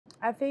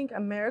I think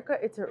America,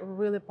 it's a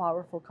really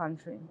powerful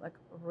country, like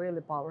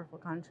really powerful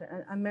country.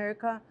 And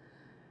America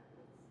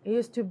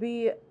used to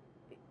be,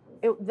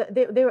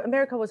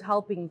 America was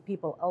helping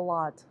people a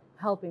lot,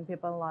 helping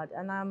people a lot.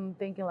 And I'm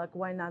thinking like,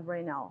 why not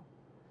right now?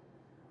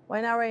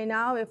 Why not right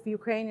now if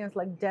Ukrainians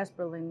like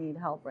desperately need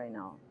help right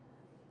now?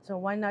 So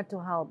why not to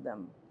help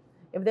them?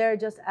 If they're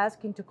just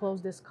asking to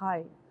close the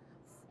sky,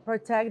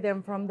 protect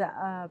them from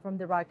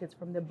the rockets,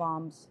 from the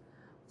bombs.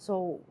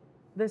 So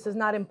this is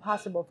not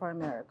impossible for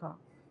America,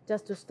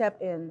 just to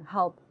step in,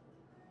 help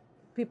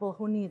people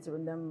who needs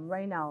them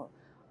right now.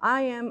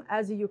 I am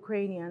as a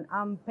Ukrainian,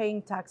 I'm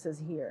paying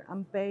taxes here.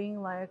 I'm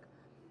paying like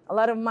a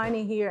lot of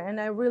money here, and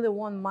I really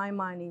want my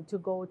money to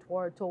go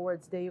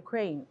towards the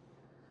Ukraine,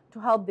 to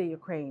help the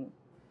Ukraine.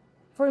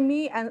 For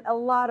me and a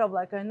lot of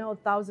like I know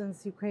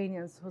thousands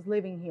Ukrainians who's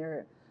living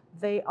here,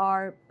 they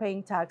are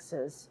paying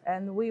taxes,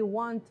 and we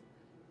want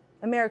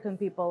American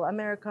people,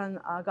 American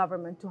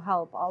government to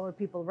help our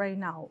people right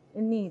now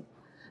in need.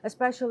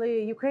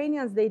 Especially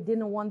Ukrainians, they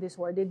didn't want this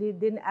war. They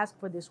didn't ask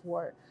for this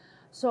war.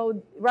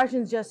 So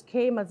Russians just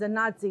came as the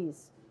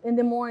Nazis in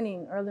the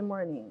morning, early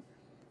morning.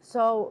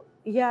 So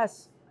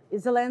yes,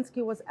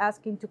 Zelensky was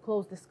asking to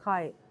close the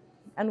sky,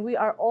 and we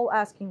are all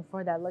asking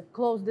for that, like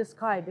close the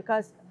sky,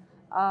 because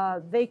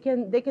they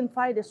can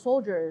fight the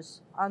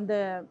soldiers on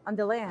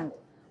the land,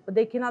 but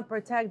they cannot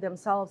protect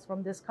themselves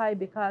from the sky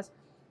because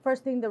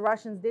first thing the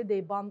Russians did,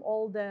 they bombed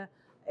all the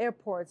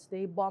airports,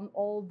 they bombed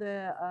all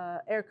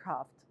the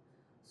aircraft.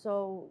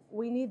 So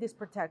we need this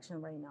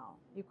protection right now.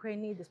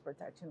 Ukraine needs this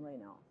protection right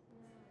now.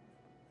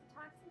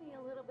 Talk to me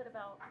a little bit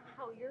about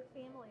how your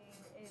family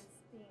is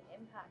being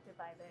impacted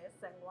by this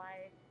and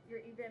why you're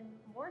even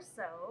more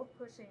so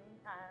pushing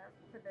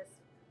for this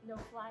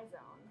no-fly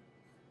zone.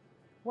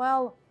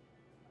 Well,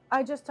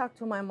 I just talked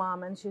to my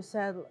mom, and she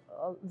said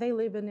they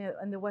live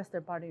in the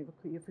western part of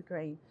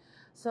Ukraine.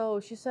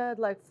 So she said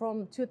like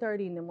from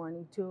 2:30 in the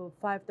morning to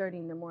 5:30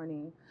 in the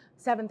morning,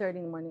 7:30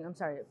 in the morning. I'm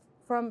sorry,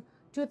 from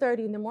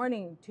 2:30 in the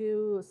morning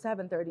to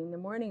 7:30 in the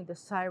morning, the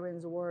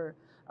sirens were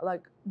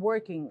like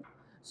working.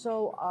 So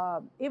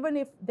even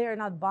if they're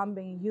not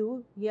bombing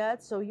you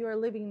yet, so you're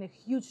living in a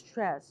huge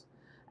stress,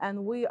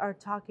 and we are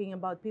talking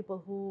about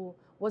people who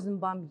wasn't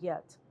bombed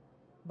yet.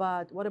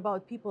 But what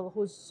about people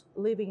who's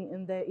living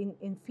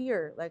in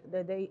fear, like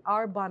they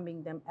are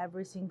bombing them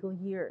every single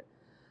year?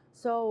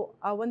 So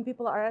when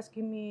people are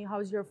asking me,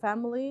 how's your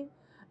family?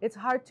 It's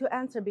hard to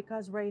answer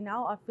because right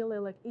now I feel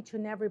like each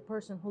and every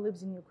person who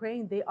lives in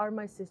Ukraine, they are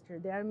my sister,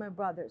 they are my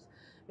brothers,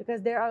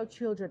 because they are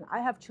children, I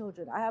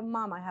have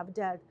mom, I have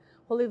dad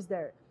who lives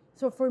there.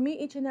 So for me,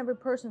 each and every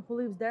person who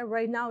lives there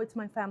right now, it's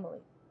my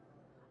family.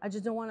 I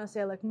just don't want to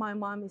say like my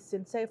mom is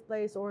in safe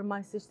place or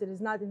my sister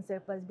is not in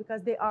safe place,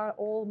 because they are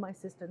all my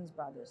sisters and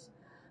brothers.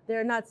 They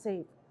are not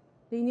safe.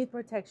 They need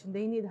protection.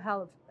 They need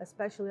help,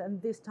 especially in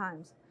these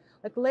times.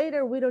 Like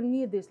later, we don't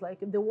need this. Like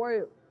if the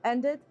war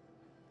ended,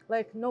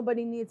 like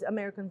nobody needs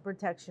American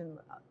protection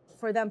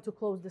for them to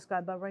close the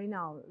sky. But right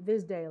now,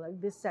 this day, like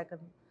this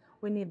second,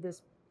 we need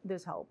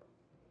this help.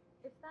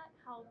 If that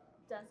help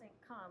doesn't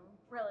come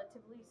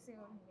relatively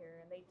soon here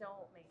and they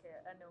don't make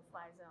it a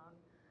no-fly zone,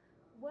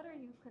 what are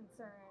you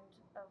concerned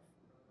of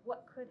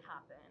what could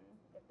happen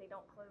if they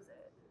don't close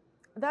it?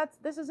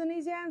 This is an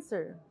easy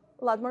answer.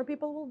 A lot more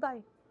people will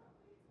die.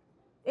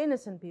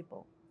 Innocent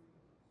people.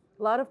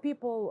 A lot of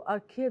people,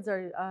 kids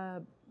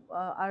are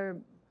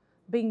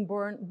being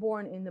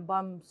born in the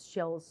bomb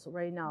shells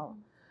right now.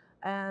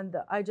 And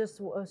I just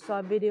saw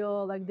a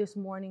video like this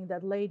morning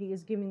that lady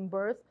is giving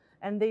birth,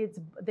 and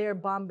they're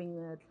bombing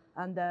it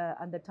on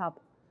the top.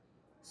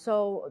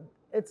 So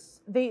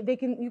they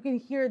can, you can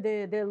hear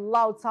the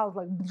loud sounds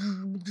like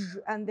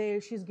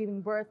and she's giving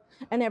birth,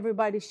 and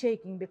everybody's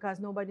shaking because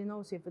nobody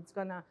knows if it's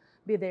gonna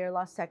be their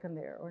last second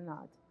there or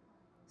not.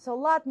 So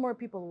a lot more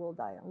people will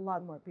die. A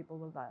lot more people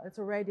will die. It's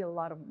already a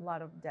lot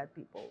of dead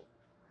people,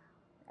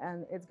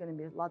 and it's going to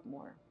be a lot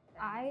more.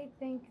 I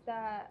think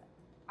that,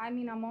 I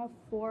mean, I'm all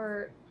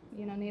for,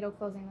 NATO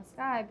closing the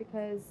sky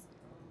because,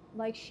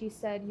 like she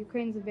said,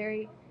 Ukraine's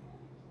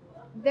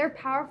they're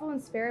powerful in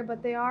spirit,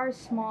 but they are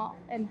small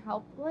and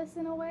helpless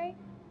in a way.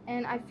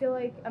 And I feel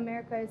like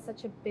America is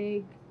such a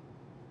big,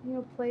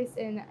 place,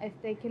 and if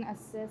they can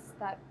assist,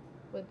 that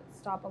would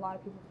stop a lot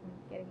of people from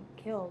getting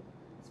killed,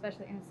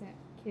 especially innocent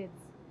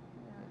kids.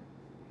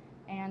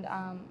 And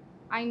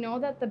I know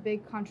that the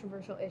big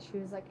controversial issue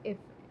is like if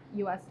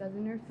U.S. does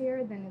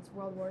interfere, then it's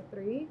World War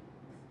III.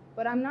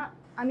 But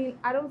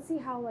I don't see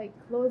how like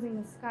closing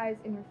the sky is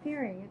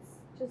interfering. It's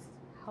just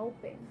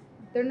helping.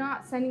 They're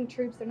not sending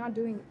troops.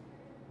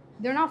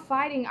 They're not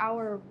fighting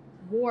our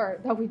war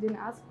that we didn't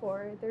ask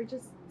for. They're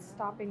just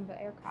stopping the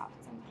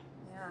aircrafts. And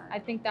Yeah. I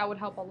think that would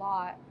help a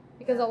lot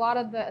because a lot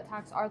of the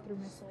attacks are through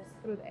missiles,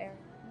 through the air.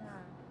 Yeah.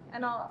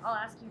 And I'll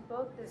ask you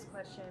both this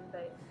question,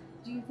 but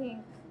do you think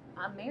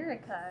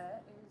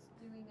America is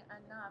doing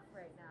enough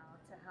right now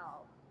to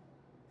help?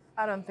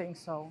 I don't think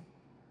so.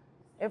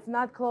 If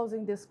not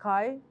closing the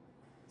sky,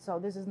 so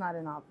this is not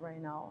enough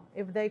right now.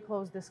 If they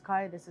close the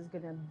sky, this is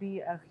going to be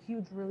a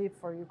huge relief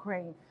for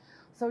Ukraine.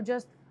 So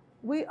just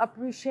we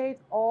appreciate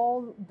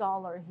all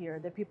dollar here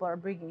that people are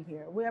bringing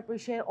here. We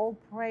appreciate all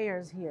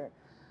prayers here.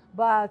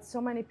 But so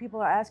many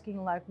people are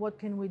asking like, what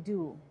can we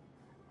do?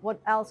 What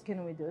else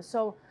can we do?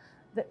 So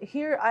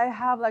here I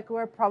have like,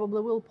 we're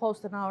probably will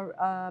post on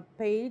our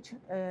page,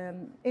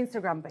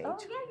 Instagram page. Oh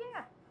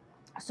yeah.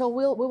 So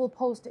we will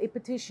post a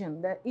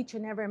petition that each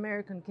and every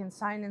American can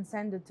sign and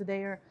send it to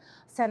their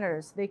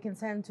senators. They can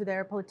send to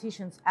their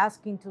politicians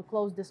asking to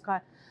close the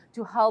sky,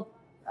 to help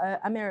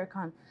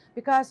American,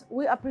 because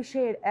we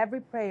appreciate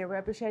every prayer, we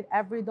appreciate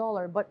every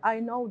dollar, but I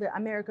know that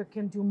America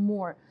can do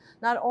more.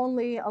 Not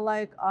only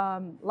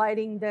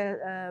lighting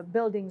the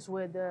buildings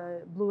with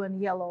blue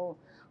and yellow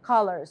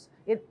colors.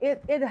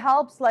 It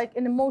helps like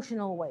in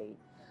emotional way,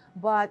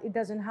 but it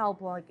doesn't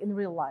help like in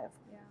real life.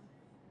 Yeah.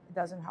 It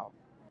doesn't help.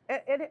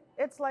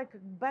 It's like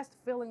best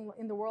feeling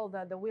in the world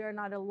that we are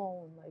not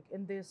alone like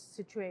in this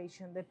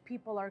situation, that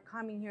people are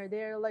coming here,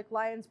 they're like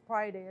lions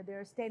pride,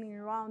 they're standing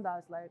around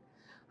us like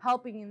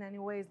helping in any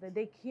ways that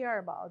they care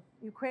about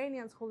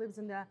Ukrainians who lives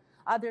in the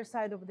other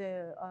side of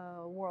the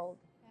world.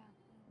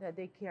 Yeah. That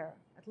they care,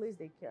 at least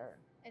they care.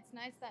 It's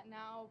nice that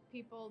now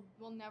people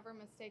will never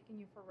mistaken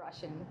you for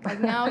Russian. Like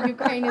now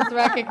Ukraine is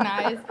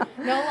recognized.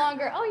 No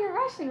longer, oh, you're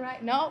Russian,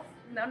 right? No.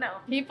 No.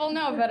 People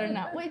know better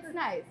now. Well, it's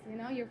nice,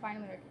 you're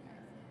finally recognized.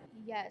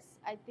 Yes,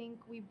 I think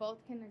we both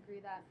can agree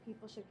that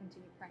people should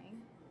continue praying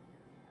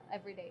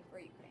every day for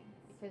Ukraine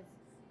because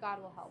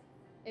God will help.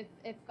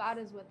 If God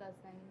is with us,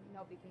 then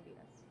nobody can beat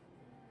us.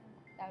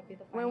 That would be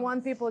the final We want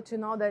message. people to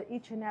know that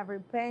each and every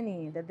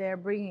penny that they're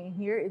bringing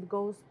here, it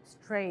goes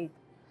straight.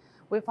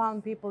 We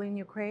found people in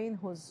Ukraine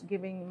who's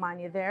giving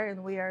money there,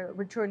 and we are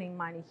returning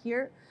money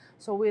here,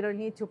 so we don't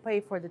need to pay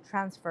for the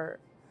transfer.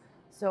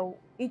 So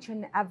each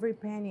and every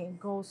penny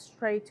goes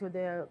straight to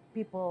the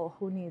people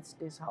who needs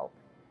this help.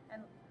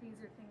 And these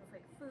are things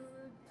like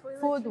food,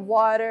 Food, toiletries,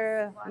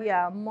 water,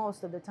 yeah,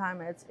 most of the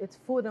time it's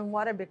food and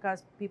water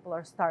because people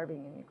are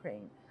starving in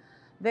Ukraine.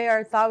 They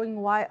are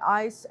thawing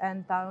ice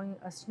and thawing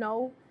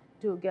snow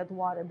to get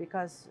water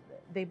because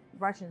the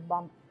Russians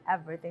bombed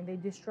everything. They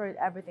destroyed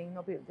everything.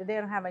 No, they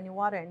don't have any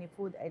water, any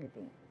food,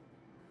 anything.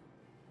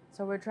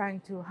 So we're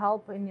trying to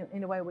help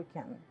in the way we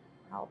can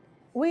help.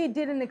 We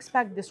didn't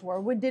expect this war.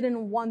 We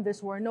didn't want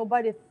this war.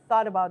 Nobody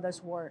thought about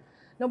this war.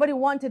 Nobody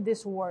wanted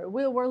this war.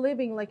 We were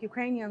living like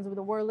Ukrainians. We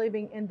were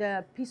living in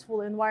the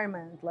peaceful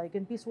environment, like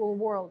in peaceful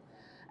world.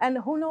 And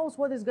who knows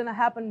what is going to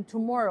happen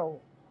tomorrow?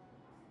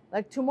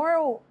 Like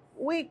tomorrow,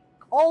 we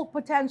all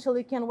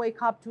potentially can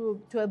wake up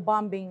to a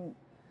bombing,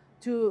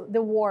 to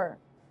the war.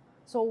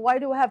 So why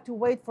do we have to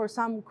wait for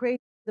some crazy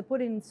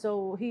Putin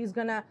so he's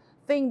going to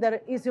think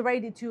that he's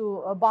ready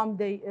to bomb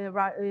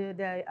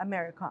the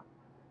America?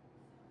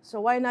 So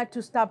why not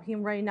to stop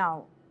him right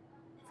now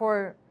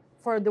for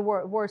the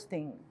worst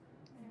thing?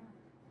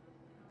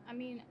 I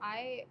mean,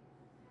 I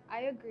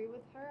agree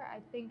with her. I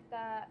think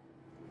that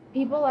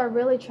people are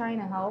really trying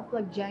to help,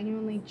 like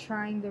genuinely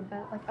trying their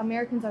best. Like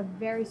Americans are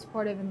very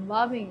supportive and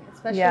loving,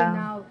 especially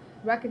now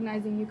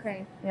recognizing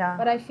Ukraine. Yeah.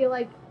 But I feel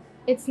like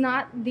it's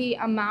not the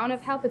amount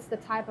of help, it's the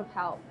type of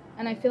help.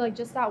 And I feel like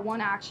just that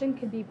one action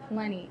could be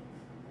plenty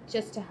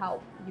just to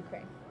help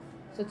Ukraine.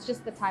 So it's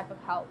just the type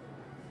of help.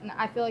 And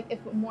I feel like if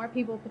more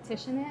people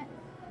petition it,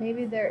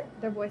 maybe their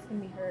voice can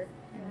be heard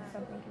and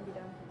something can be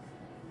done.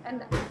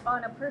 And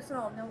on a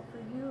personal note for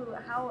you,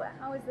 how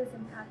has this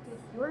impacted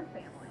your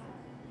family?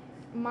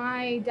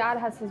 My dad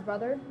has his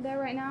brother there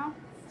right now.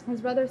 His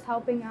brother's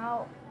helping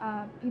out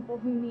people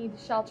who need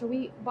shelter.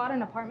 We bought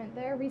an apartment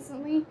there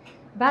recently.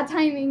 Bad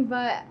timing,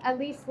 but at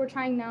least we're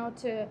trying now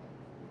to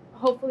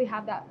hopefully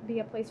have that be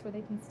a place where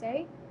they can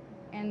stay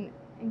and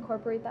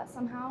incorporate that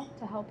somehow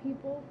to help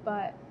people.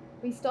 But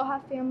we still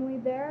have family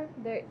there.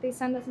 They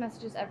send us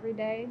messages every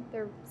day.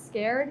 They're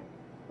scared.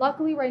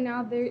 Luckily, right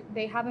now,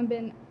 they haven't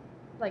been,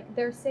 like,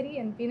 their city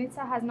in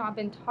Vinica has not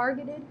been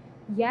targeted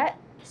yet.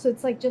 So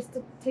it's like just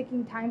a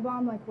ticking time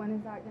bomb. Like,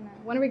 when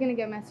are we gonna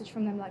get a message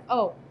from them like,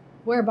 oh,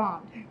 we're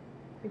bombed?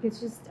 Like,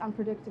 it's just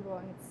unpredictable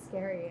and it's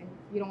scary and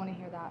you don't want to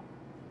hear that.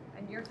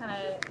 And you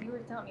were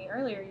telling me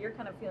earlier, you're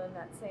kind of feeling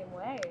that same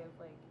way of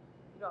like,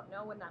 you don't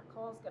know when that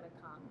call's gonna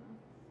come.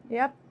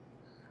 Yep.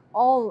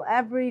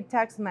 Every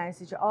text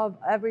message of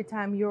every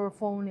time your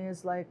phone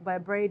is like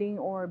vibrating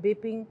or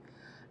beeping,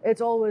 it's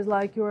always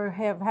like you're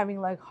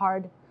having like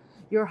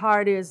your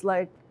heart is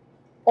like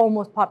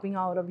almost popping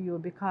out of you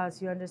because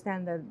you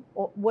understand that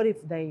what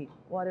if they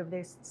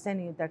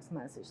send you a text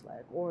message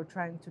like or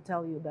trying to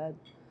tell you that,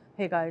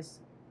 hey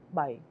guys,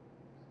 bye.